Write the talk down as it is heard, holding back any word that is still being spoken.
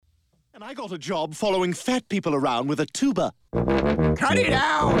And I got a job following fat people around with a tuba. Cut it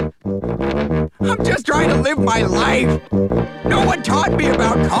out! I'm just trying to live my life. No one taught me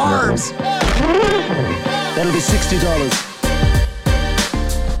about carbs. That'll be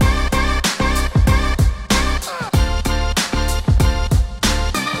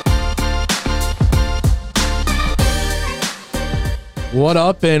What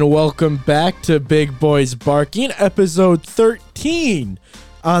up, and welcome back to Big Boys Barking, episode 13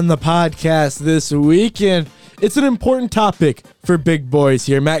 on the podcast this week. And it's an important topic for big boys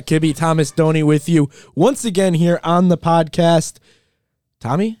here. Matt Kibbe, Thomas Doney with you once again here on the podcast.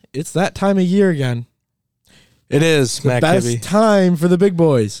 Tommy, it's that time of year again. It is, Matt Best Kibbe. time for the big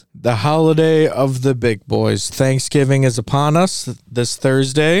boys. The holiday of the big boys. Thanksgiving is upon us this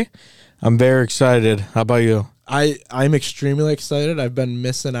Thursday. I'm very excited. How about you? I'm extremely excited. I've been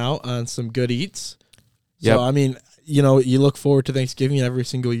missing out on some good eats. Yep. So, I mean, you know, you look forward to Thanksgiving every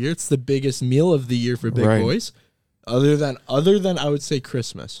single year. It's the biggest meal of the year for big boys. Other than I would say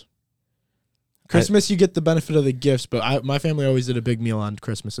Christmas. Christmas, you get the benefit of the gifts, but my family always did a big meal on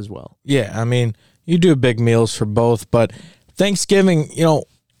Christmas as well. Yeah, I mean, you do big meals for both, but Thanksgiving,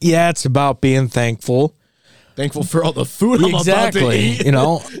 it's about being thankful. Thankful for all the food I'm about to eat.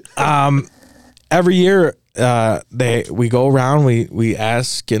 Every year we go around, we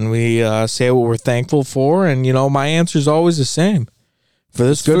ask and we say what we're thankful for, and my answer is always the same. For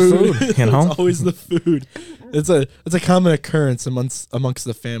this good food, It's always the food. It's a common occurrence amongst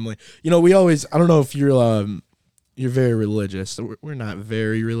the family. We always, I don't know if you're very religious. We're not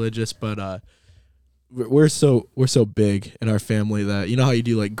very religious, but we're so big in our family that how you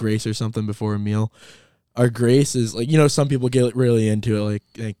do like grace or something before a meal. Our grace is like, some people get really into it,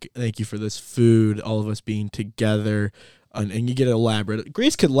 like thank you for this food, all of us being together, and you get elaborate.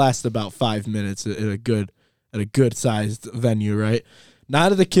 Grace could last about 5 minutes at a good sized venue, right?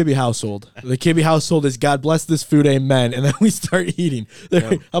 Not at the Kibbe household. The Kibbe household is God bless this food, amen, and then we start eating.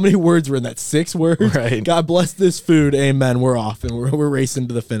 How many words were in that? 6 words? Right. God bless this food, amen. We're off, and we're racing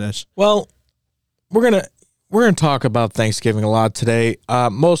to the finish. Well, we're gonna talk about Thanksgiving a lot today.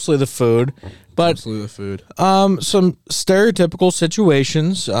 Mostly the food, but Mostly the food. some stereotypical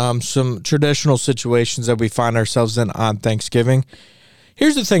situations, some traditional situations that we find ourselves in on Thanksgiving.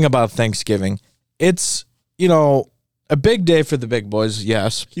 Here's the thing about Thanksgiving: it's a big day for the big boys,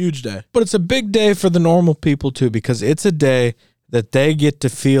 yes, Huge day. but it's a big day for the normal people too, because it's a day that they get to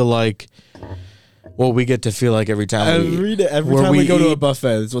feel like what we get to feel like every time Every time we go to a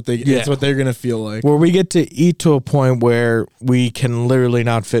buffet, it's what they're gonna feel like. where we get to eat to a point where we can literally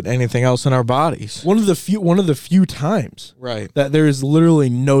not fit anything else in our bodies. One of the few times Right. that there is literally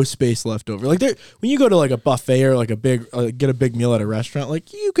no space left over. Like when you go to like a buffet or like get a big meal at a restaurant,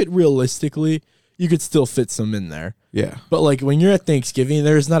 like you could still fit some in there. Yeah. But like when you're at Thanksgiving,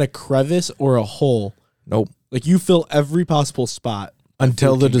 there's not a crevice or a hole. Nope. Like you fill every possible spot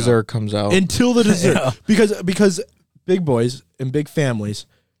Until the can go. dessert comes out. Until the dessert. Yeah. Because big boys and big families,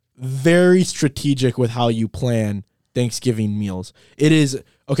 very strategic with how you plan Thanksgiving meals. It is,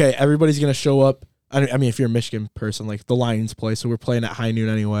 okay, everybody's going to show up. I mean, if you're a Michigan person, like the Lions play, so we're playing at high noon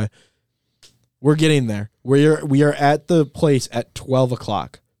anyway. We're getting there. We are at the place at 12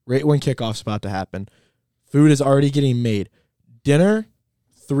 o'clock, right when kickoff's about to happen. Food is already getting made. Dinner,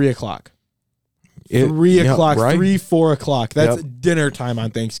 3 o'clock. 3 o'clock, right? 3, 4 o'clock. That's Yep. dinner time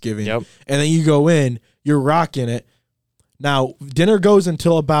on Thanksgiving. Yep. And then you go in, you're rocking it. Now, dinner goes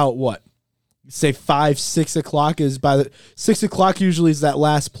until about what? Say 5, 6 o'clock is 6 o'clock usually is that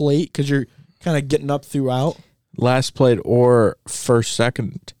last plate because you're kind of getting up throughout. Last plate or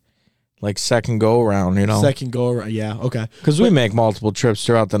second go around, Second go around. Yeah, okay. Because we make multiple trips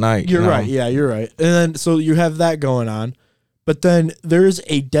throughout the night. You're right. Yeah, you're right. And then so you have that going on. But then there's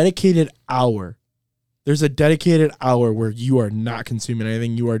a dedicated hour. There's a dedicated hour where you are not consuming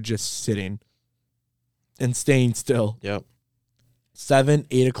anything. You are just sitting and staying still. Yep. 7,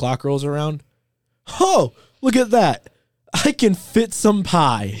 8 o'clock rolls around. Oh, look at that. I can fit some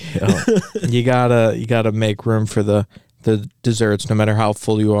pie. You gotta make room for the desserts, no matter how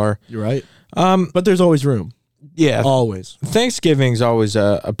full you are. You're right. But there's always room. Yeah. Always. Thanksgiving's always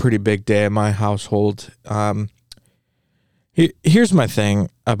a pretty big day in my household. Here's my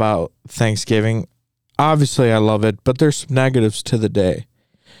thing about Thanksgiving. Obviously, I love it, but there's some negatives to the day.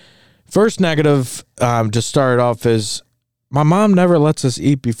 First negative, to start off, is my mom never lets us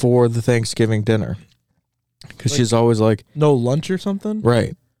eat before the Thanksgiving dinner because she's always like, No lunch or something?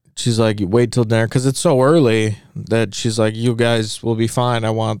 right. she's like, you wait till dinner because it's so early that she's like, you guys will be fine. I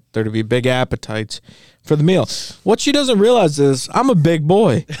want there to be big appetites for the meal. What she doesn't realize is I'm a big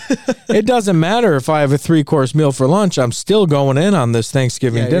boy. It doesn't matter if I have a 3-course meal for lunch. I'm still going in on this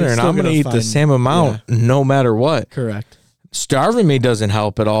Thanksgiving dinner, and I'm going to eat the same amount no matter what. Correct. Starving me doesn't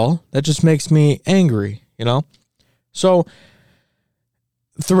help at all. That just makes me angry, you know? So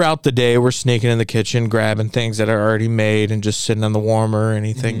throughout the day, we're sneaking in the kitchen, grabbing things that are already made and just sitting on the warmer or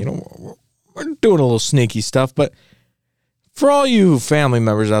anything. You know, we're doing a little sneaky stuff. But for all you family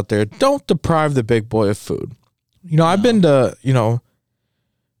members out there, don't deprive the big boy of food. You know, I've been to, you know,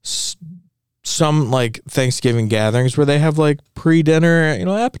 some like Thanksgiving gatherings where they have like pre-dinner, you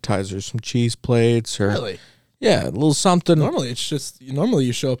know, appetizers, some cheese plates or... Really? Yeah, a little something. Normally, it's just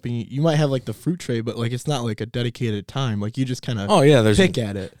you show up and you might have like the fruit tray, but like it's not like a dedicated time. Like you just kind of pick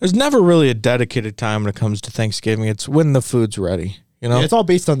at it. There's never really a dedicated time when it comes to Thanksgiving. It's when the food's ready. You know, Yeah, it's all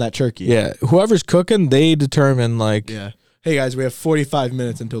based on that turkey. yeah. Whoever's cooking, they determine like. Yeah. Hey guys, we have 45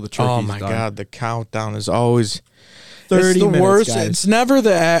 minutes until the turkey's Oh my done. God, the countdown is always 30 it's the minutes, worst. guys. It's never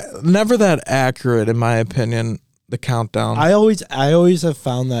that accurate in my opinion. The countdown. I always have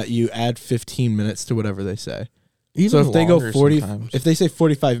found that you add 15 minutes to whatever they say. Even So if they go longer 40, sometimes. if they say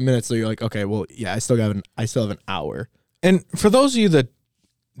 45 minutes, so you're like, okay, well, yeah, I still have an hour. And for those of you that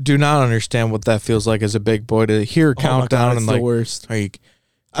do not understand what that feels like as a big boy to hear a Oh my countdown God, and it's like, the worst. like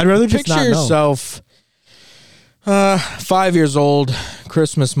I'd rather just picture not know. yourself 5 years old,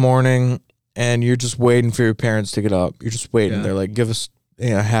 Christmas morning, and you're just waiting for your parents to get up. You're just waiting. Yeah. They're like, give us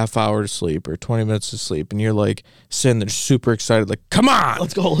a half hour to sleep or 20 minutes to sleep. And you're like sitting there super excited, like, come on.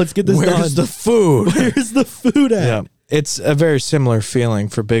 Let's go. Let's get this Where's done. the food? Where's the food at? Yeah. It's a very similar feeling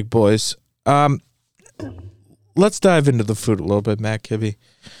for big boys. Let's dive into the food a little bit, Matt Kibbe.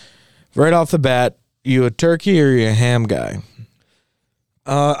 Right off the bat, you a turkey or you a ham guy?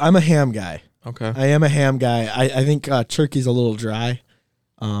 I'm a ham guy. Okay. I am a ham guy. I think turkey's a little dry,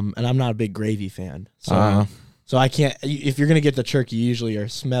 and I'm not a big gravy fan. So I can't. If you're gonna get the turkey, you usually are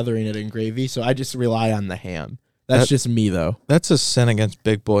smothering it in gravy. So I just rely on the ham. That's just me, though. That's a sin against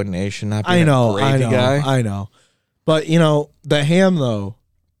Big Boy Nation. Not being I know, a gravy guy. I know. But you know, the ham though,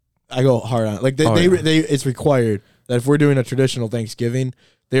 I go hard on it. Like it's required that if we're doing a traditional Thanksgiving,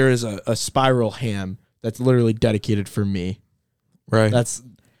 there is a spiral ham that's literally dedicated for me. Right. That's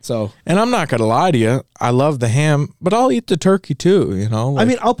so. And I'm not gonna lie to you. I love the ham, but I'll eat the turkey too. You know. I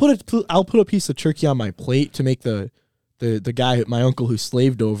mean, I'll put a piece of turkey on my plate to make the guy, my uncle who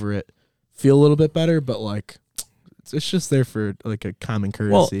slaved over it, feel a little bit better. But like, it's just there for like a common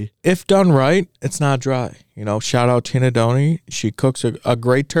courtesy. well, if done right, it's not dry. You know. Shout out Tina Doney. She cooks a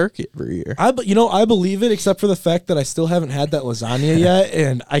great turkey every year. I believe it, except for the fact that I still haven't had that lasagna yet,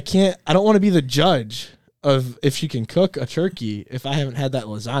 and I don't want to be the judge of if she can cook a turkey if I haven't had that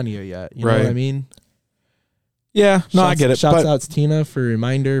lasagna yet. You know what I mean? Yeah. No, I get it. Shouts but out to Tina for a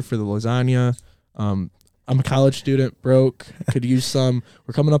reminder for the lasagna. I'm a college student, broke, could use some.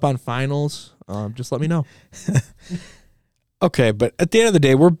 We're coming up on finals. Just let me know. okay, but at the end of the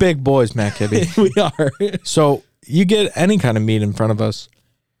day, we're big boys, Matt Kibbe. We are. So you get any kind of meat in front of us,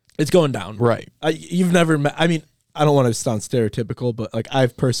 It's going down. right? You've never met. I mean, I don't want to sound stereotypical, but like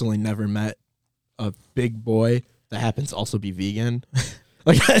I've personally never met a big boy that happens to also be vegan.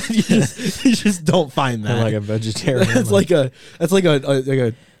 Like you just don't find that. Like a vegetarian. That's like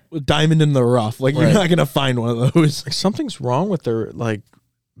a diamond in the rough. Like you're Right. not gonna find one of those. something's wrong with their like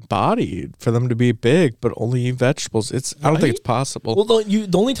body for them to be big but only eat vegetables. I don't think it's possible. Well, the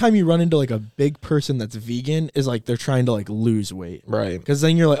only time you run into like a big person that's vegan is like they're trying to like lose weight, right. because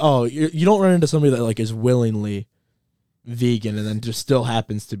then you're like, oh, you don't run into somebody that like is willingly vegan and then just still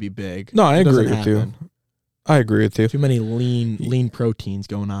happens to be big. No, I It doesn't agree with you. happen. I agree with you. Too many lean proteins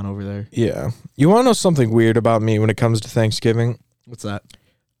going on over there. Yeah. You want to know something weird about me when it comes to Thanksgiving? What's that?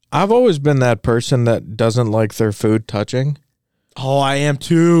 I've always been that person that doesn't like their food touching. Oh, I am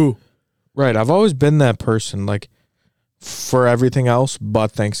too. Right. I've always been that person, like, for everything else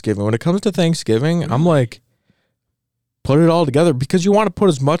but Thanksgiving. When it comes to Thanksgiving, I'm like, put it all together because you want to put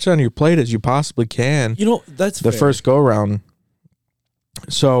as much on your plate as you possibly can. You know, that's The fair. first go around.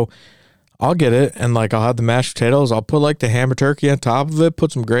 So I'll get it, and like I'll have the mashed potatoes. I'll put like the ham or turkey on top of it,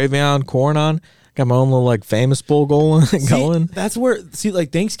 put some gravy on, corn on. Got my own little like famous bowl going. That's where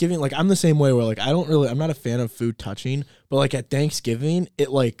like Thanksgiving, like I'm the same way where like I'm not a fan of food touching, but like at Thanksgiving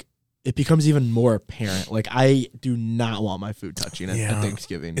it becomes even more apparent. Like I do not want my food touching at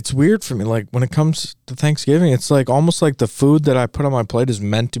Thanksgiving. It's weird for me. Like when it comes to Thanksgiving, it's like almost like the food that I put on my plate is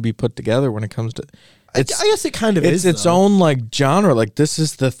meant to be put together when it comes to. I guess it kind of it's is. its though. own like genre. Like this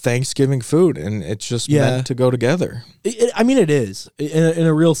is the Thanksgiving food, and it's just meant to go together. I mean, it is in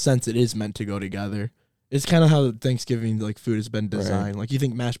a real sense. It is meant to go together. It's kind of how Thanksgiving like food has been designed. Like you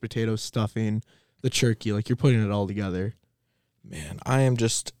think mashed potatoes, stuffing, the turkey, like you're putting it all together. Man, I'm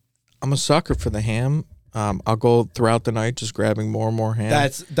a sucker for the ham. I'll go throughout the night just grabbing more and more ham.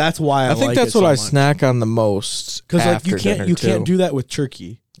 That's why I think like that's it what so I much. snack on the most. Because like you after can't do that with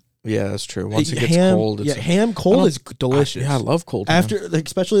turkey. Yeah, that's true. Once it gets ham, cold, it's ham cold is delicious. I love cold ham. After like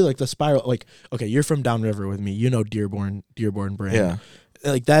especially like the spiral. Like okay, you're from downriver with me. You know Dearborn brand. Yeah.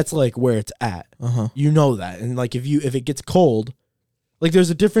 Like that's like where it's at. You know that, and like if it gets cold, like there's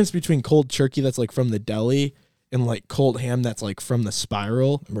a difference between cold turkey that's like from the deli and like cold ham that's like from the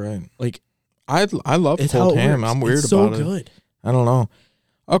spiral. Right. Like I love it's cold how it ham. works. I'm weird It's about so it. good. I don't know.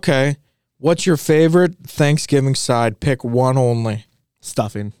 Okay. What's your favorite Thanksgiving side? Pick one only.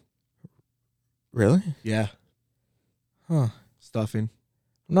 Stuffing. Really? Yeah. Huh. Stuffing.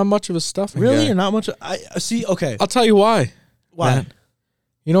 I'm not much of a stuffing Really? guy. You're not much. I see. Okay. I'll tell you why. Why? Matt.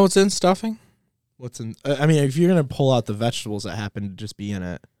 You know what's in stuffing? What's in? I mean, if you're gonna pull out the vegetables that happen to just be in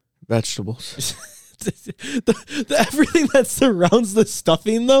it, Vegetables. everything that surrounds the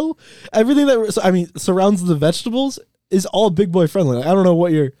stuffing, though, everything that surrounds the vegetables is all big boy friendly. Like, I don't know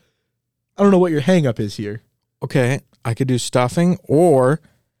what your hang up is here. Okay. I could do stuffing or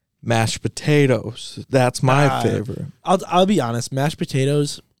mashed potatoes. That's my favorite. I'll be honest. Mashed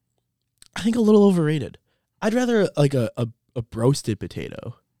potatoes, I think a little overrated. I'd rather like a roasted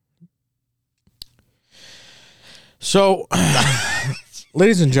potato. So,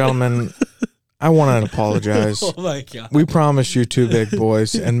 ladies and gentlemen, I want to apologize. Oh my god. We promised you two big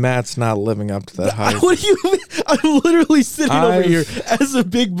boys, and Matt's not living up to that hype. What do you mean? I'm literally sitting over here as a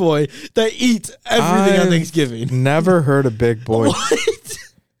big boy that eats everything on Thanksgiving. Never heard a big boy What?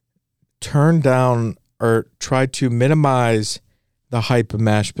 turn down or try to minimize the hype of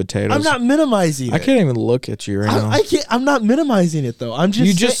mashed potatoes. I'm not minimizing it. I can't even look at you right now. I can't. I'm not minimizing it though. I'm just.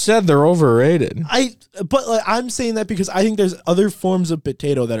 You just said they're overrated. But like, I'm saying that because I think there's other forms of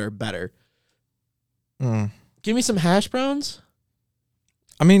potato that are better. Give me some hash browns.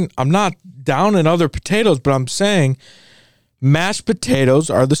 I mean, I'm not down in other potatoes, but I'm saying mashed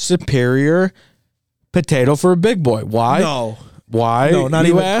potatoes are the superior potato for a big boy. Why? No. Why? No, not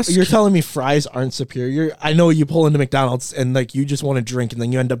you even. ask? You're telling me fries aren't superior. I know you pull into McDonald's and like you just want to drink and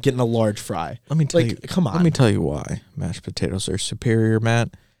then you end up getting a large fry. Let me tell like, you. Come on. Let me tell you why mashed potatoes are superior,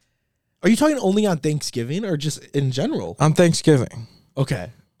 Matt. Are you talking only on Thanksgiving or just in general? On Thanksgiving.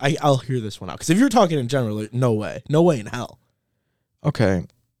 Okay. I'll hear this one out. Because if you're talking in general, like, no way. No way in hell. Okay.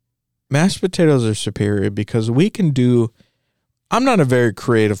 Mashed potatoes are superior because we can do. I'm not a very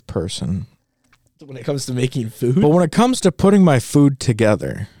creative person. When it comes to making food? But when it comes to putting my food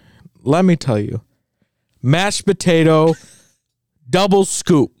together, let me tell you, mashed potato, double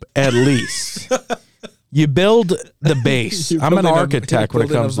scoop at least. You build the base. I'm an architect when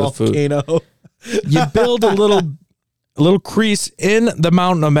it comes to food. You build a little crease in the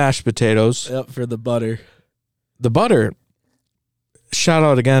mountain of mashed potatoes. Yep, for the butter. The butter. Shout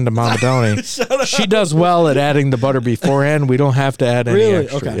out again to Mama Donnie. She does well at adding the butter beforehand. We don't have to add any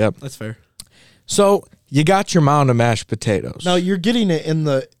extra. Okay, Yep. that's fair. So you got your mound of mashed potatoes. Now you're getting it in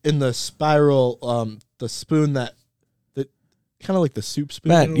the spiral, the spoon that kind of like the soup spoon.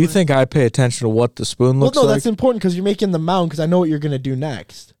 Matt, you think I pay attention to what the spoon looks like? That's important because you're making the mound because I know what you're gonna do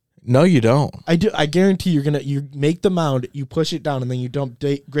next. No, you don't. I do. I guarantee you make the mound, you push it down, and then you dump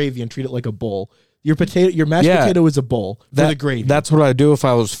gravy and treat it like a bowl. Your mashed potato is a bowl for the gravy. That's what I do if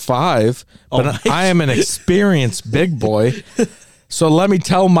I was 5. But I am an experienced big boy. So let me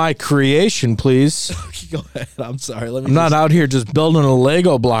tell my creation, please. Go ahead. I'm sorry. I'm not out here just building a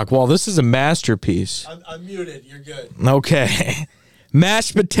Lego block wall. This is a masterpiece. I'm muted. You're good. Okay.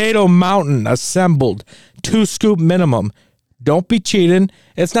 Mashed potato mountain assembled. 2 scoop minimum. Don't be cheating.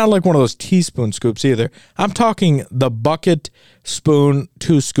 It's not like one of those teaspoon scoops either. I'm talking the bucket spoon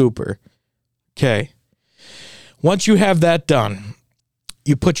 2 scooper. Okay. Once you have that done,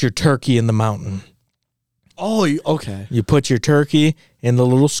 you put your turkey in the mountain. Oh, okay. You put your turkey in the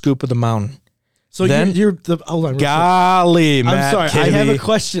little scoop of the mountain. So then, you're the hold on. Golly, Matt. I'm sorry. I have a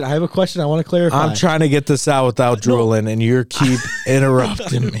question. I want to clarify. I'm trying to get this out without drooling, and you keep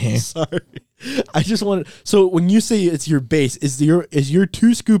interrupting me. Sorry. I just wanted. So when you say it's your base, is your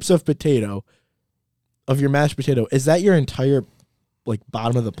 2 scoops of potato, of your mashed potato, is that your entire like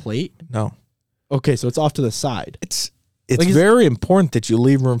bottom of the plate? No. Okay, so it's off to the side. It's very important that you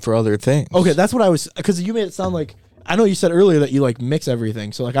leave room for other things. Okay, that's what I was, because you made it sound like, I know you said earlier that you like mix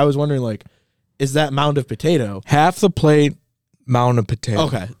everything. So like I was wondering like, is that mound of potato? Half the plate mountain of potato.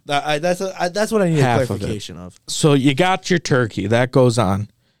 Okay, that's what I need Half a of it. clarification of. So you got your turkey. That goes on.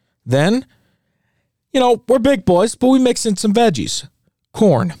 Then, we're big boys, but we mix in some veggies.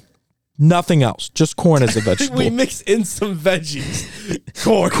 Corn. Nothing else. Just corn as a vegetable. We mix in some veggies.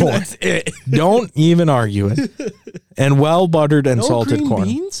 Corn. That's it. Don't even argue it. And well buttered and No salted green corn.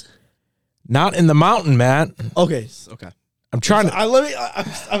 beans? Not in the mountain, Matt. Okay. I'm trying to.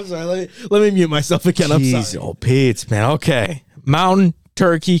 I'm sorry. Let me mute myself again. I'm Jeez, sorry. old Pete's, man. Okay. Mountain,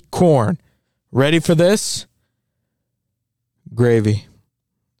 turkey, corn. Ready for this? Gravy.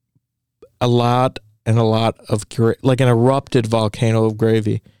 A lot of like an erupted volcano of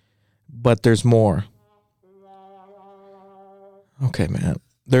gravy. But there's more. Okay, man.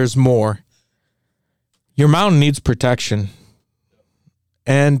 There's more. Your mountain needs protection.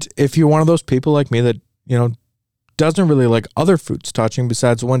 And if you're one of those people like me that, doesn't really like other foods touching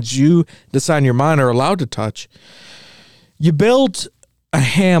besides the ones you decide in your mind are allowed to touch, you build a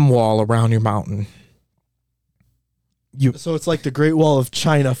ham wall around your mountain. So it's like the Great Wall of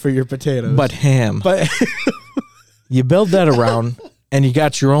China for your potatoes. But ham. But You build that around, and you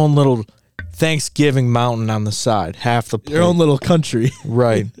got your own little Thanksgiving mountain on the side, half the plate. your own little country.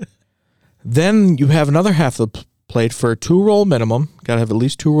 Right. Then you have another half of the plate for a 2-roll minimum. Got to have at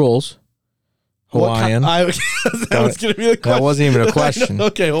least 2 rolls. Hawaiian. that was going to be the question. That wasn't even a question.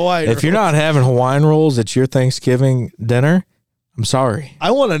 Okay, Hawaiian. If you're not having Hawaiian rolls at your Thanksgiving dinner, I'm sorry.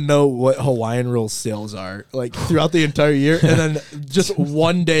 I want to know what Hawaiian roll sales are like throughout the entire year, and then just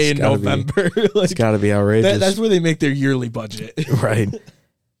one day in gotta be- November. Like, It's got to be outrageous. that's where they make their yearly budget. Right.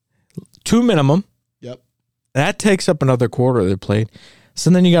 2 minimum. Yep. That takes up another quarter of the plate. So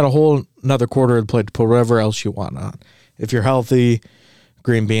then you got a whole another quarter of the plate to put whatever else you want on. If you're healthy,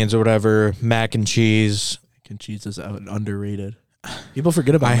 green beans or whatever, mac and cheese. Mac and cheese is underrated. People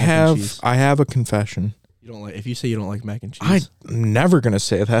forget about mac and cheese. I have a confession. You don't like if you say you don't like mac and cheese. I'm never going to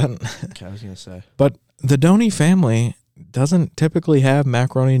say that. Okay, I was gonna say. But the Doney family doesn't typically have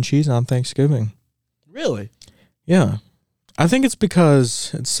macaroni and cheese on Thanksgiving. Really? Yeah. I think it's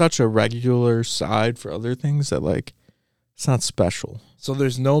because it's such a regular side for other things that, like, it's not special. So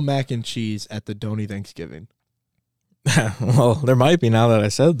there's no mac and cheese at the Doney Thanksgiving. Well, there might be now that I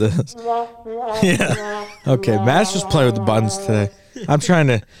said this. Yeah. Okay, Matt's just playing with the buttons today. I'm trying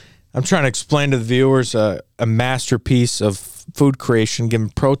to explain to the viewers a masterpiece of food creation, giving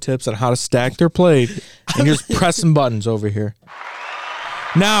pro tips on how to stack their plate, and you're just pressing buttons over here.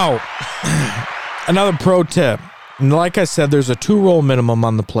 Now, another pro tip. And like I said, there's a 2-roll minimum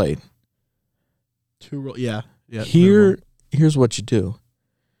on the plate. 2 roll, yeah. Here's what you do.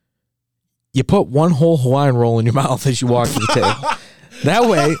 You put 1 whole Hawaiian roll in your mouth as you walk to the table. That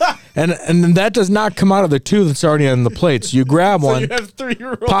way, and that does not come out of the 2 that's already on the plate. So you grab one, You have 3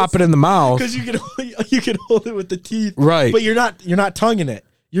 rolls. pop it in the mouth. Because you can hold it with the teeth, Right. But you're not tonguing it.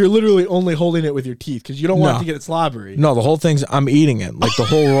 You're literally only holding it with your teeth because you don't want it to get it slobbery. No, the whole thing's, I'm eating it. Like the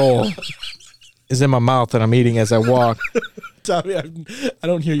whole roll is in my mouth and I'm eating as I walk. Tommy, I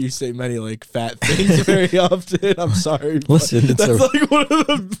don't hear you say many like fat things very often. I'm sorry. but Listen, that's like one of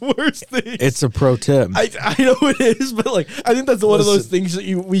the worst things. It's a pro tip. I know it is, but like I think that's one of those things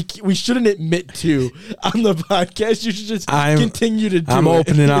that we shouldn't admit to on the podcast. You should just continue to do I'm it.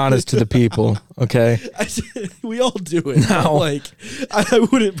 open and honest to the people, okay? We all do it. No. But like I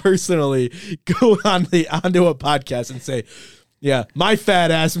wouldn't personally go onto a podcast and say, yeah, my fat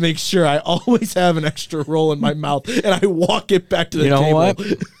ass makes sure I always have an extra roll in my mouth and I walk it back to the table. You know what?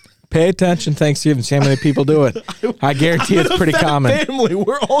 Pay attention Thanksgiving. See how many people do it. I guarantee it's pretty common. Family,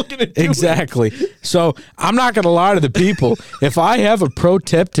 we're all gonna do Exactly. So I'm not gonna lie to the people. If I have a pro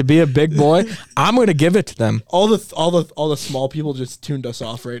tip to be a big boy, I'm gonna give it to them. All the small people just tuned us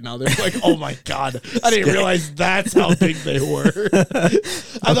off right now. They're like, "Oh my god, I didn't realize that's how big they were."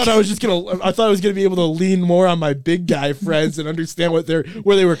 I thought I was gonna be able to lean more on my big guy friends and understand where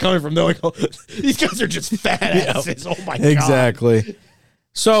they were coming from. They're like, "Oh, these guys are just fat asses." Oh my god. Exactly.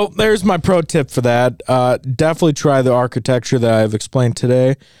 So there's my pro tip for that. Definitely try the architecture that I've explained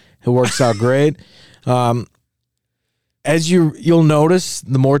today. It works out great. As you'll notice,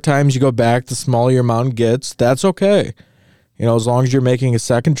 the more times you go back, the smaller your mountain gets. That's okay. As long as you're making a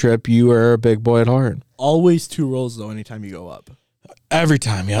second trip, you are a big boy at heart. Always 2 rolls though. Anytime you go up, Every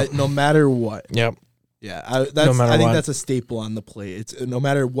time, yep. no matter what. Yep. Yeah, No I matter think what. that's a staple on the plate. It's no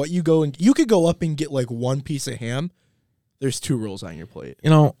matter what you go and you could go up and get like 1 piece of ham. There's 2 rolls on your plate.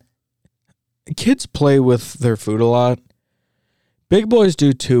 Kids play with their food a lot. Big boys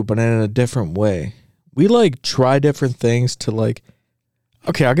do too, but in a different way. We try different things to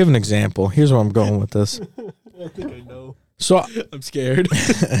okay, I'll give an example. Here's where I'm going with this. I think I know. So I'm scared.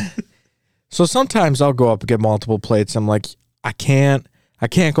 So sometimes I'll go up and get multiple plates. I'm like, I can't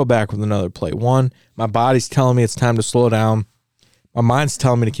go back with another plate. One, my body's telling me it's time to slow down. My mind's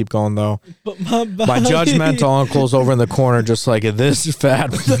telling me to keep going, though. But my Judgmental uncle's over in the corner just like, if this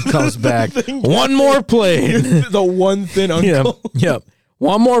fat comes back, one more plate. the one thin uncle. Yep.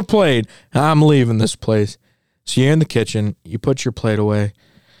 One more plate. I'm leaving this place. So you're in the kitchen. You put your plate away.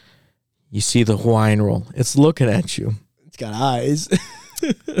 You see the Hawaiian roll. It's looking at you. It's got eyes.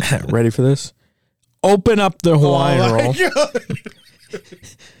 Ready for this? Open up the Hawaiian roll.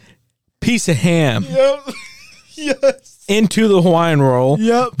 Piece of ham. Yep. Yes. Into the Hawaiian roll.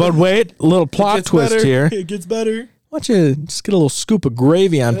 Yep. But wait, a little plot twist better. here. It gets better. Why don't you just get a little scoop of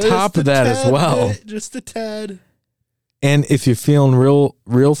gravy on top of that as well? Just a tad. And if you're feeling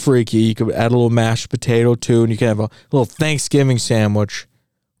real freaky, you could add a little mashed potato too, and you can have a little Thanksgiving sandwich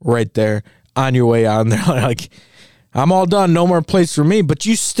right there on your way on there. Like, I'm all done. No more plates for me. But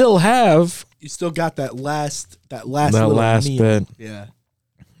you still got that last last meal. bit. Yeah.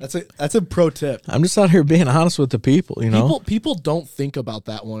 That's a pro tip. I'm just out here being honest with the people, you know? People don't think about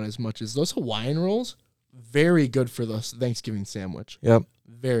that one as much as those Hawaiian rolls. Very good for the Thanksgiving sandwich. Yep.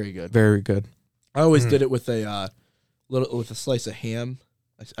 Very good. Very good. I always did it with a slice of ham.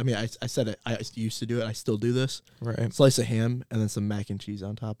 I said it. I used to do it. I still do this. Right. Slice of ham and then some mac and cheese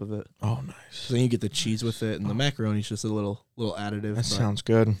on top of it. Oh, nice. So then you get the cheese with it, and the macaroni's just a little additive. That sounds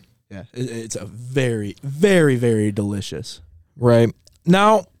good. Yeah, it's a very, very, very delicious. Right.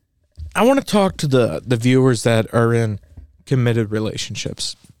 Now, I want to talk to the viewers that are in committed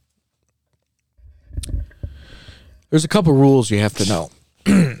relationships. There's a couple rules you have to know.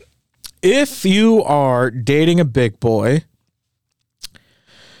 If you are dating a big boy,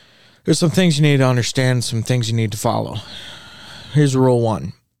 there's some things you need to understand, some things you need to follow. Here's rule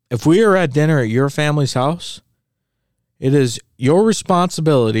 1. If we are at dinner at your family's house, it is your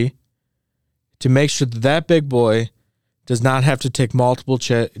responsibility to make sure that big boy does not have to take multiple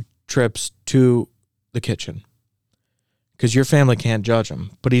trips to the kitchen, because your family can't judge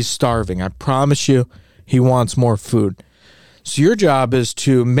him, but he's starving. I promise you, he wants more food. So your job is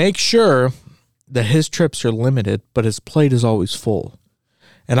to make sure that his trips are limited, but his plate is always full.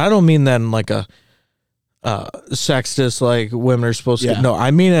 And I don't mean that in like a sexist, like women are supposed to. No,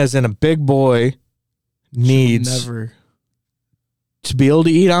 I mean as in a big boy needs to be able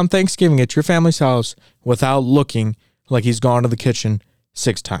to eat on Thanksgiving at your family's house without looking like he's gone to the kitchen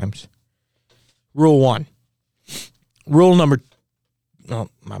 6 times. Rule 1. Rule number... Oh,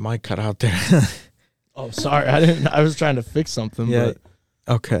 my mic cut out there. Oh, sorry. I was trying to fix something. Yeah. But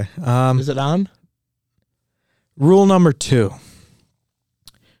Okay. Is it on? Rule number 2.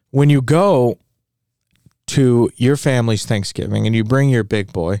 When you go to your family's Thanksgiving and you bring your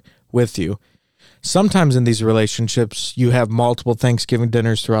big boy with you, sometimes in these relationships, you have multiple Thanksgiving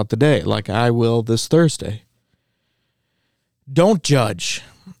dinners throughout the day, like I will this Thursday. Don't judge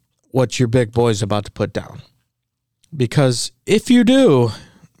what your big boy's about to put down, because if you do,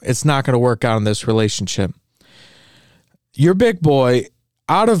 it's not going to work out in this relationship. Your big boy,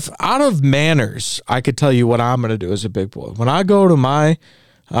 out of manners, I could tell you what I'm going to do as a big boy. When I go to my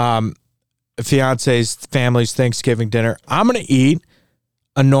fiance's family's Thanksgiving dinner, I'm going to eat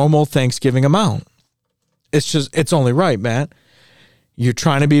a normal Thanksgiving amount. It's only right, Matt. You're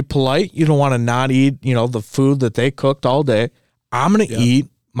trying to be polite. You don't want to not eat, the food that they cooked all day. I'm going to eat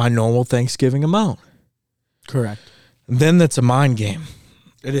my normal Thanksgiving amount. Correct. Then that's a mind game.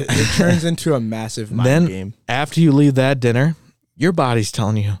 It turns into a massive mind game. After you leave that dinner, your body's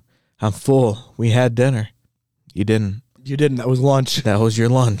telling you, I'm full. We had dinner. You didn't. You didn't. That was lunch. That was your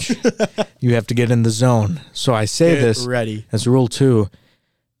lunch. You have to get in the zone. So I say this ready. As rule 2.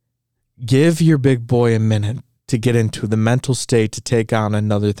 Give your big boy a minute to get into the mental state to take on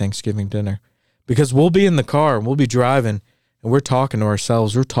another Thanksgiving dinner. Because we'll be in the car and we'll be driving and we're talking to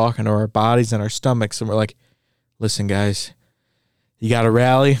ourselves. We're talking to our bodies and our stomachs. And we're like, listen, guys, you got to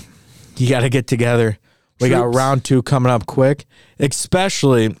rally. You got to get together. We got round 2 coming up quick.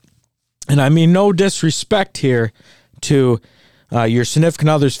 Especially, and I mean no disrespect here to your significant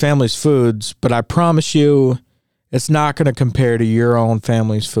other's family's foods, but I promise you it's not going to compare to your own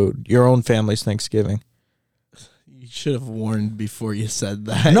family's food, your own family's Thanksgiving. You should have warned before you said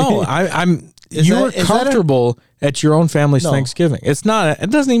that. No, you were comfortable at your own family's Thanksgiving. It's not.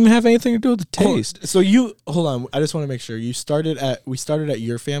 It doesn't even have anything to do with the taste. So hold on. I just want to make sure we started at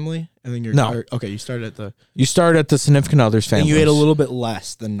your family, and then you started at the significant other's family. And you ate a little bit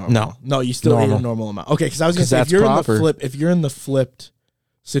less than normal. No, you still ate a normal amount. Okay, because I was going to say if you're in the flipped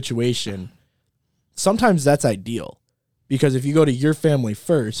situation, sometimes that's ideal, because if you go to your family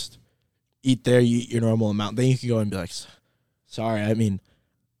first, eat there, you eat your normal amount, then you can go and be like, sorry, I mean,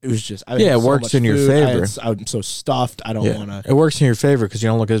 it was just Yeah, it works in your favor. I'm so stuffed. I don't want to. It works in your favor because you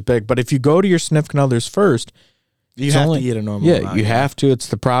don't look as big. But if you go to your significant others first, You have to eat a normal amount. you have to. It's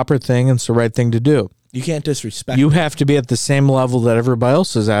the proper thing. It's the right thing to do. You can't disrespect. You have to be at the same level that everybody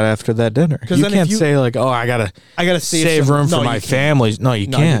else is at after that dinner. You then if can't you- say like, "Oh, I gotta save room for my family." No, you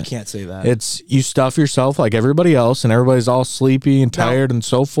No, can't. you can't say that. It's you stuff yourself like everybody else, and everybody's all sleepy and tired and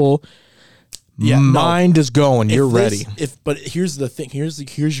so full. Yeah, no. Mind is going. You're ready. But here's the thing. Here's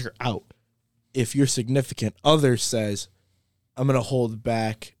your out. If your significant other says, "I'm gonna hold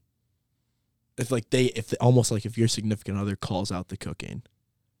back," almost like if your significant other calls out the cooking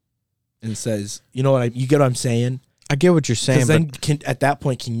and says, "You know what? You get what I'm saying." I get what you're saying, Because but then, at that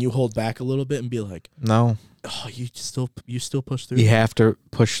point, can you hold back a little bit and be like, no, "Oh, you still push through"? you have to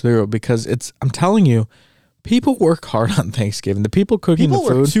push through because it's. I'm telling you, people work hard on Thanksgiving. The people cooking People the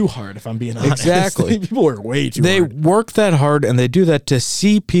food work too hard. If I'm being honest, Exactly. people work way too they hard. work that hard, and they do that to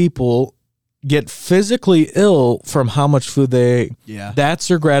see people get physically ill from how much food they ate. Yeah. That's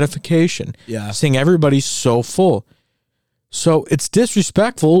their gratification. Yeah. Seeing everybody so full. So it's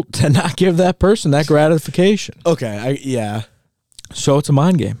disrespectful to not give that person that gratification. Okay. Yeah. So it's a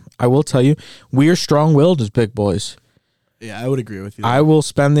mind game. I will tell you, we are strong-willed as big boys. Yeah. I would agree with you. I will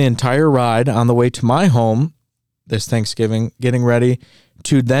spend the entire ride on the way to my home this Thanksgiving getting ready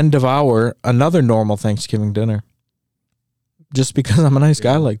to then devour another normal Thanksgiving dinner. Just because I'm a nice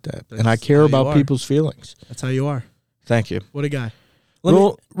guy like that. And I That's care how you about are. people's feelings. That's how you are. Thank you. What a guy.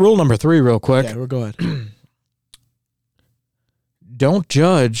 Rule number 3 real quick. Yeah, we're going. Don't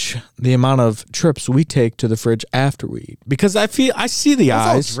judge the amount of trips we take to the fridge after we eat. Because I see the That's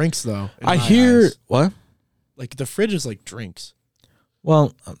all eyes. drinks, though. in I my hear eyes. what? Like the fridge is like drinks.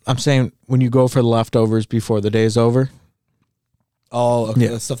 Well, I'm saying when you go for the leftovers before the day's over. Oh, okay. Yeah.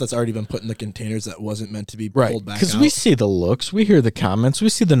 The stuff that's already been put in the containers that wasn't meant to be Right. pulled back Because out. we see the looks, we hear the comments, we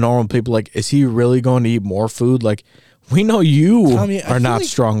see the normal people like, is he really going to eat more food? Like, we know you Tommy, I are feel not like-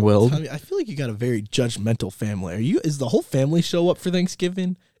 strong-willed. Tommy, I feel like you got a very judgmental family. Is the whole family show up for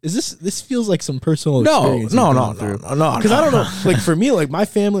Thanksgiving? This feels like some personal No, experience. no, you've no, gone no, through. no. Because I don't know. Like for me, like my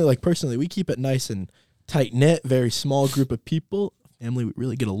family, like personally, we keep it nice and tight knit, very small group of people. Family we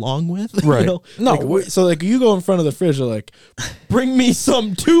really get along with. Right. You know? No, Like, so like you go in front of the fridge, you're like, bring me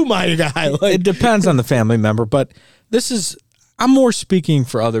some too, my guy. Like It depends on the family member, but I'm more speaking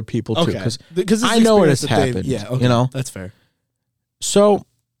for other people too, okay, because I know it has happened. Yeah, okay. You know, that's fair. so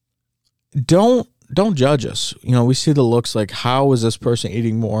don't judge us. You know, we see the looks like, how is this person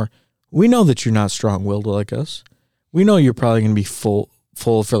eating more? We know that you're not strong-willed like us. We know you're probably going to be full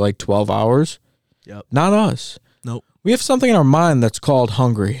for like 12 hours. Yep. Not us. Nope. We have something in our mind that's called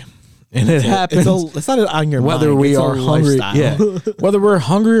hungry, and it happens It's not on your whether mind. we It's a are hungry. lifestyle. Yeah, whether we're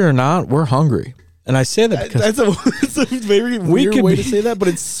hungry or not, we're hungry. And I say that because It's a very weird could way be- to say that, but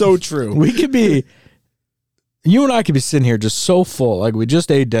it's so true. we could be, you and I could be sitting here just so full, like we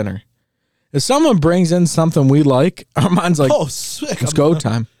just ate dinner. If someone brings in something we like, our mind's like, Oh, sick. it's go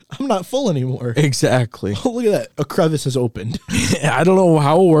time. I'm not full anymore. Exactly. Oh, look at that. A crevice has opened. I don't know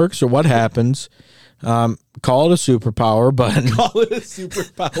how it works or what happens. Call it a superpower, but Call it a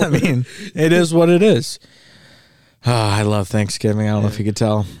superpower. I mean, it is what it is. I love Thanksgiving. I don't know if you could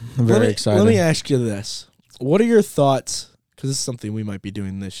tell. I'm very excited. Let me ask you this. What are your thoughts? Because this is something we might be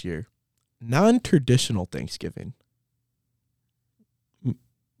doing this year. Non-traditional Thanksgiving. What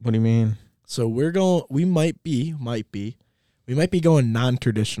do you mean? So we might be going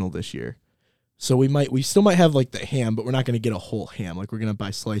non-traditional this year. So we still might have like the ham, but we're not going to get a whole ham. Like we're going to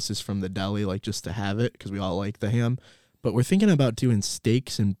buy slices from the deli, like just to have it because we all like the ham. But we're thinking about doing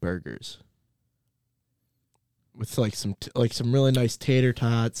steaks and burgers with like some really nice tater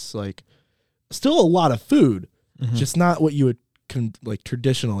tots. Like still a lot of food, just not what you would like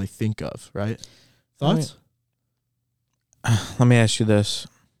traditionally think of. Right? Thoughts? Let me ask you this.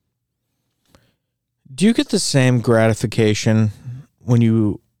 Do you get the same gratification when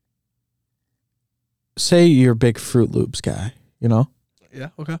you say you're a big Fruit Loops guy, you know? Yeah.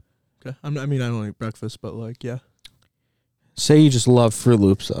 Okay. I mean, I don't eat breakfast, but like, yeah. Say you just love Fruit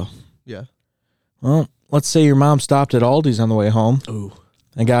Loops, though. Yeah. Well, let's say your mom stopped at Aldi's on the way home Ooh.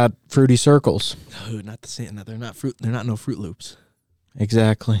 and got Fruity Circles. Oh, not the same. They're not fruit. They're not no Fruit Loops.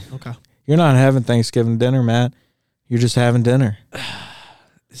 Exactly. Okay. You're not having Thanksgiving dinner, Matt. You're just having dinner.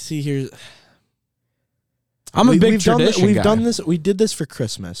 See, here's. I'm a big we've done tradition We've guy. done this. We did this for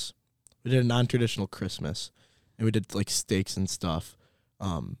Christmas. We did a non-traditional Christmas, and we did like steaks and stuff.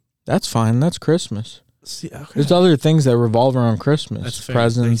 That's fine. That's Christmas. See, okay. There's other things that revolve around Christmas. That's fair.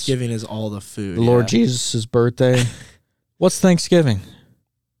 Presents, Thanksgiving is all the food. the Lord yeah. Jesus' birthday. What's Thanksgiving?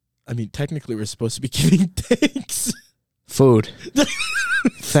 I mean, technically, we're supposed to be giving thanks. Food.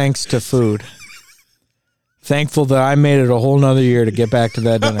 thanks to food. Thankful that I made it a whole nother year to get back to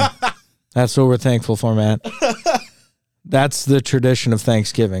that dinner. That's what we're thankful for, Matt. That's the tradition of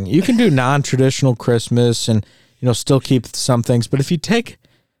Thanksgiving. You can do non-traditional Christmas and, still keep some things. But if you take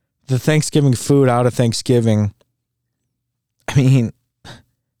the Thanksgiving food out of Thanksgiving, I mean,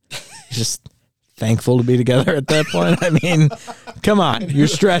 just thankful to be together at that point. I mean, come on, you're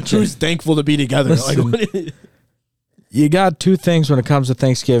stretching. Who's thankful to be together? Listen, you got two things when it comes to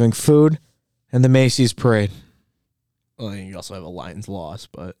Thanksgiving: food and the Macy's parade. Well, you also have a Lions loss,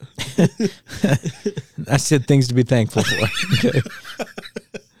 but I said things to be thankful for.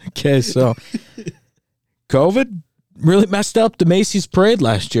 Okay, so COVID really messed up the Macy's parade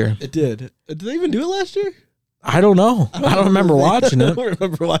last year. it did. Did they even do it last year? I don't know. I don't remember watching I it. don't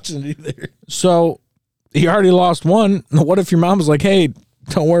remember watching it either. So you already lost one. What if your mom was like, "Hey,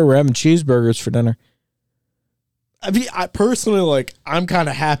 don't worry, we're having cheeseburgers for dinner"? I mean, I personally, I'm kind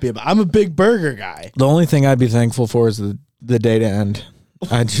of happy about. I'm a big burger guy. The only thing I'd be thankful for is the day to end.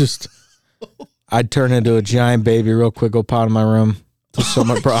 I'd turn into a giant baby real quick, go pot in my room till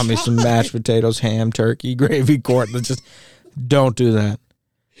someone brought me some mashed potatoes, ham, turkey, gravy, corn. Just don't do that.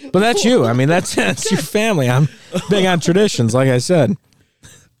 But that's you. I mean, that's your family. I'm big on traditions, like I said.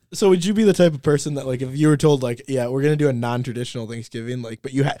 So would you be the type of person that, if you were told, yeah, we're gonna do a non-traditional Thanksgiving,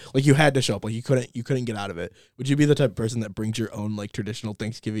 but you had to show up, you couldn't get out of it? Would you be the type of person that brings your own traditional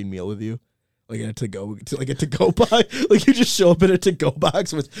Thanksgiving meal with you, in a to-go box? You just show up in a to-go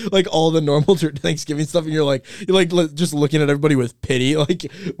box with all the normal Thanksgiving stuff, and you're just looking at everybody with pity,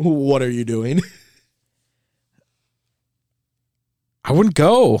 what are you doing? I wouldn't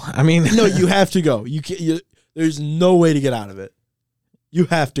go. I mean, No, you have to go. You can't. There's no way to get out of it. You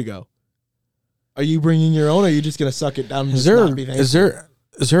have to go. Are you bringing your own, or are you just gonna suck it down? And is just not be thankful? is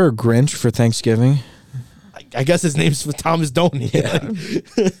there a Grinch for Thanksgiving? I guess his name's Thomas Doney.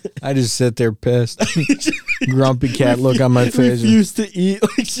 Yeah. I just sit there pissed, grumpy cat look on my face. Refuse to eat,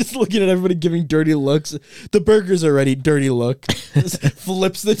 just looking at everybody giving dirty looks. The burger's already dirty look. Just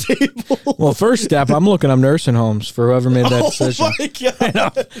flips the table. Well, first step, I'm looking up nursing homes for whoever made that decision. Oh my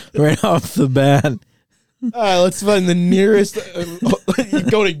God. Right off the bat. All right, let's find the nearest. You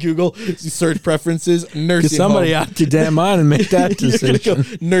go to Google, you search preferences, nursing Get somebody home. out your damn mind and make that You're gonna decision.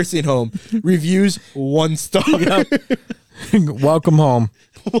 go nursing home. Reviews 1 star. Welcome home.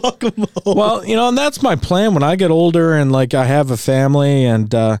 Welcome home. Well, and that's my plan when I get older and I have a family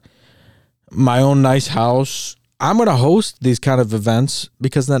and my own nice house. I'm going to host these kind of events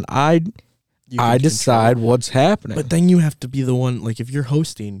because then I decide what's happening. But then you have to be the one, if you're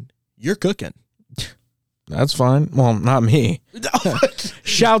hosting, you're cooking. That's fine. Well, not me.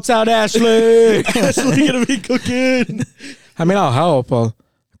 Shouts out, Ashley. Ashley gonna be cooking. I mean, I'll help. I'll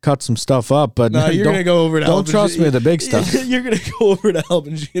cut some stuff up, but No, you're gonna go over to help. Don't trust me with the big stuff. You're gonna go over to help,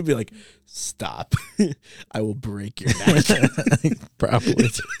 and she's gonna be like, "Stop! I will break your neck." Probably.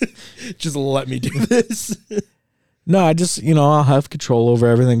 Just let me do this. No, I just, I'll have control over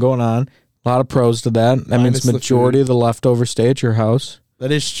everything going on. A lot of pros to that. That Minus means majority of the leftovers stay at your house.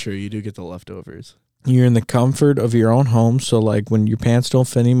 That is true. You do get the leftovers. You're in the comfort of your own home, so when your pants don't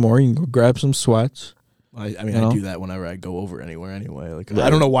fit anymore, you can go grab some sweats. I mean, I do that whenever I go over anywhere anyway. I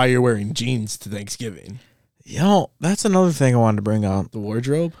don't know why you're wearing jeans to Thanksgiving. That's another thing I wanted to bring up. The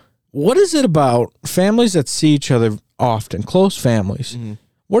wardrobe? What is it about families that see each other often, close families? Mm-hmm.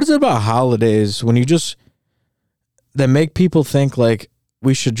 What is it about holidays when that make people think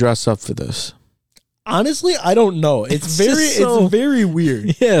we should dress up for this? Honestly, I don't know. It's very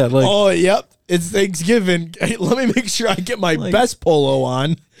weird. Yeah, oh, yep. It's Thanksgiving. Hey, let me make sure I get my best polo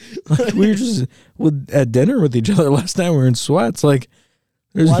on. We were just at dinner with each other last night. We were in sweats. There's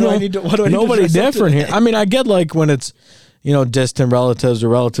Why do I need to nobody dress up different today? here. I mean, I get when it's distant relatives or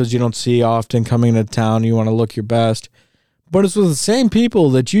relatives you don't see often coming into town. You want to look your best, but it's with the same people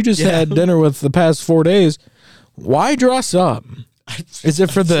that you just had dinner with the past 4 days. Why dress up? Is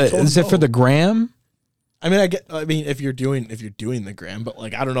it for the gram? I mean, if you're doing the gram, but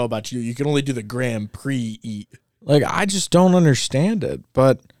I don't know about you. You can only do the gram pre-eat. I just don't understand it.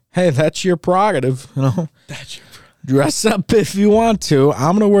 But hey, that's your prerogative. That's your Dress up if you want to.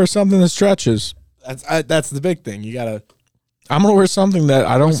 I'm gonna wear something that stretches. That's the big thing. You gotta. I'm gonna wear something that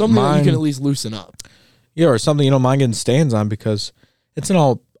I don't Something mind. that you can at least loosen up. Yeah, or something you don't mind getting stains on because it's an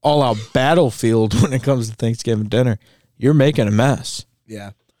all-out battlefield when it comes to Thanksgiving dinner. You're making a mess.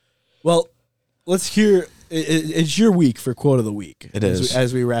 Yeah. Well, let's hear. It's your week for quote of the week. It is.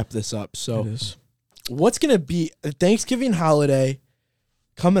 as we wrap this up. So, It is. what's gonna be a Thanksgiving holiday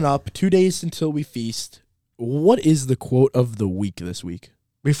coming up? 2 days until we feast. What is the quote of the week this week?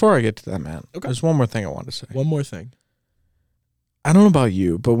 Before I get to that, man, Okay. there's one more thing I want to say. One more thing. I don't know about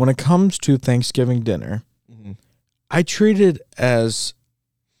you, but when it comes to Thanksgiving dinner, I treat it as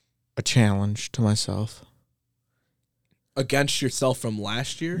a challenge to myself. Against yourself from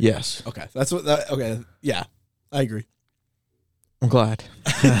last year? Yes. Okay. Okay. Yeah. I agree. I'm glad.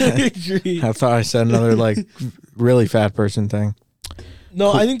 I agree. I thought I said another really fat person thing.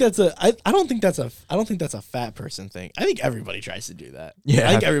 No, I think that's I don't think that's a fat person thing. I think everybody tries to do that. Yeah.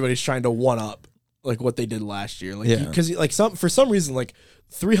 I think everybody's trying to one up like what they did last year. Like, Yeah. because for some reason, like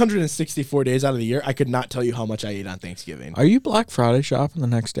 364 days out of the year, I could not tell you how much I ate on Thanksgiving. Are you Black Friday shopping the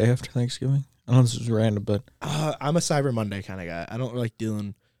next day after Thanksgiving? I know this is random, but I'm a Cyber Monday kind of guy. I don't like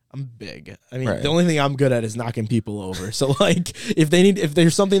dealing. I'm big. I mean, Right. the only thing I'm good at is knocking people over. So like, if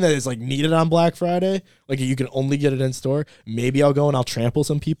there's something that is like needed on Black Friday, like you can only get it in store, maybe I'll go and I'll trample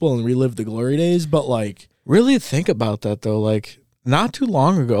some people and relive the glory days. But like, really think about that though. Like not too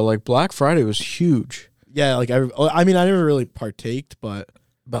long ago, like Black Friday was huge. yeah, like I mean, I never really partaked, but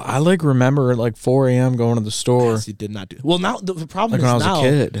But I remember at 4 a.m. going to the store. yes, he did not do. Well, now the problem Like is when I was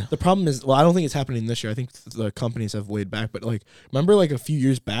a kid. the problem is, well, I don't think it's happening this year. I think the companies have laid back, but like remember like a few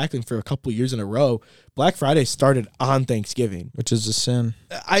years back and for a couple of years in a row, Black Friday started on Thanksgiving. Which is a sin.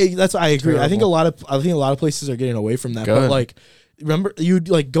 I agree. I think a lot of places are getting away from that. But Good. like, remember you'd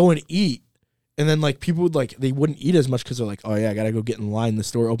like go and eat, and then like people would they wouldn't eat as much because they're like, oh yeah, I gotta go get in line. The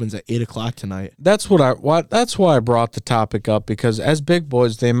store opens at 8:00 tonight. That's that's why I brought the topic up, because as big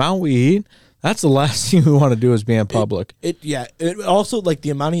boys, the amount we eat, that's the last thing we want to do is be in public. It also like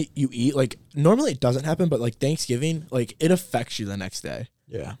the amount you eat. Like normally it doesn't happen, but like Thanksgiving, like it affects you the next day.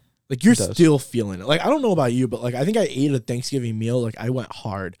 Yeah. Like you're It does. still feeling it. Like I don't know about you, but like I think I ate a Thanksgiving meal. Like I went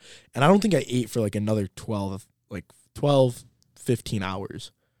hard, and I don't think I ate for like another 12, 15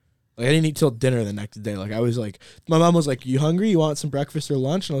 hours. Like I didn't eat till dinner the next day. Like I was like, my mom was like, "You hungry? You want some breakfast or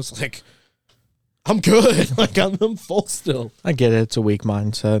lunch?" And I was like, "I'm good. Like I'm full still." I get it. It's a weak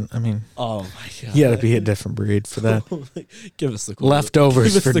mindset. I mean, Oh my god! you got to be a different breed for that. Give us the quote. Leftovers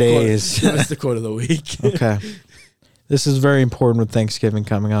Give us for the quote. days. Give us the quote of the week. Okay. This is very important with Thanksgiving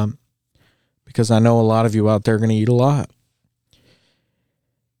coming up, because I know a lot of you out there are going to eat a lot.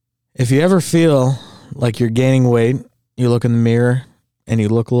 If you ever feel like you're gaining weight, you look in the mirror and you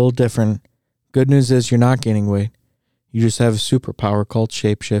look a little different, good news is you're not gaining weight. You just have a superpower called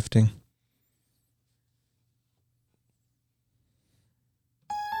shape-shifting.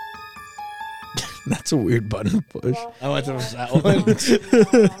 That's a weird button to push. I went to push that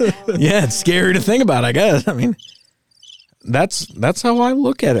one. Yeah, it's scary to think about, I guess. I mean, that's how I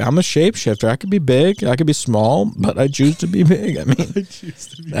look at it. I'm a shapeshifter. I could be big, I could be small, but I choose to be big. I mean,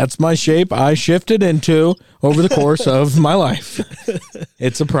 that's my shape I shifted into over the course of my life.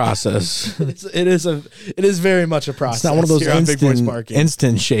 It's a process. It is very much a process. It's not one of those here on Big Boys Barking.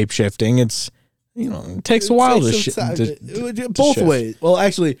 instant shape shifting. It's, it takes a while to Takes some time to both shift. ways. Well,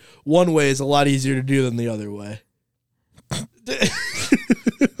 actually, one way is a lot easier to do than the other way.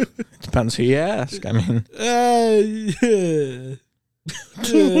 Depends who you ask. I mean, Yeah.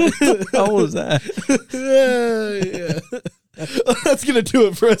 how was that? Yeah. That's gonna do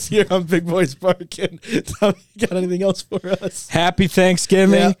it for us here on Big Boys Barking. Tommy, you got anything else for us? Happy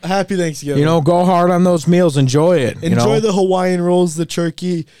Thanksgiving. Yeah, happy Thanksgiving. Go hard on those meals. Enjoy it. Enjoy the Hawaiian rolls, the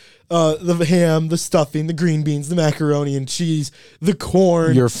turkey, the ham, the stuffing, the green beans, the macaroni and cheese, the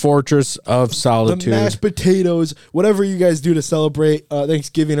corn, your fortress of the solitude. mashed potatoes, whatever you guys do to celebrate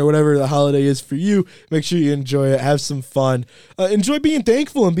Thanksgiving or whatever the holiday is for you. Make sure you enjoy it. Have some fun. Enjoy being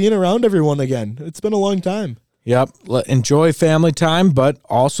thankful and being around everyone again. It's been a long time. Yep. Enjoy family time, but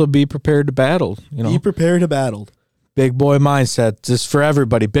also be prepared to battle. Be prepared to battle. Big boy mindset. Just for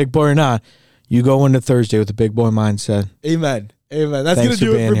everybody, big boy or not, you go into Thursday with a big boy mindset. Amen. Amen. That's Thanks going to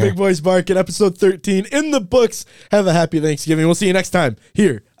do for it for being Big Boys Barking, episode 13 in the books. Have a happy Thanksgiving. We'll see you next time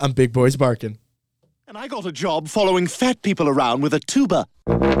here on Big Boys Barking. And I got a job following fat people around with a tuba.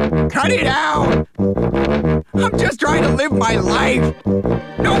 Cut it out! I'm just trying to live my life.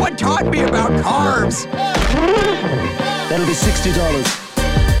 No one taught me about carbs. That'll be $60.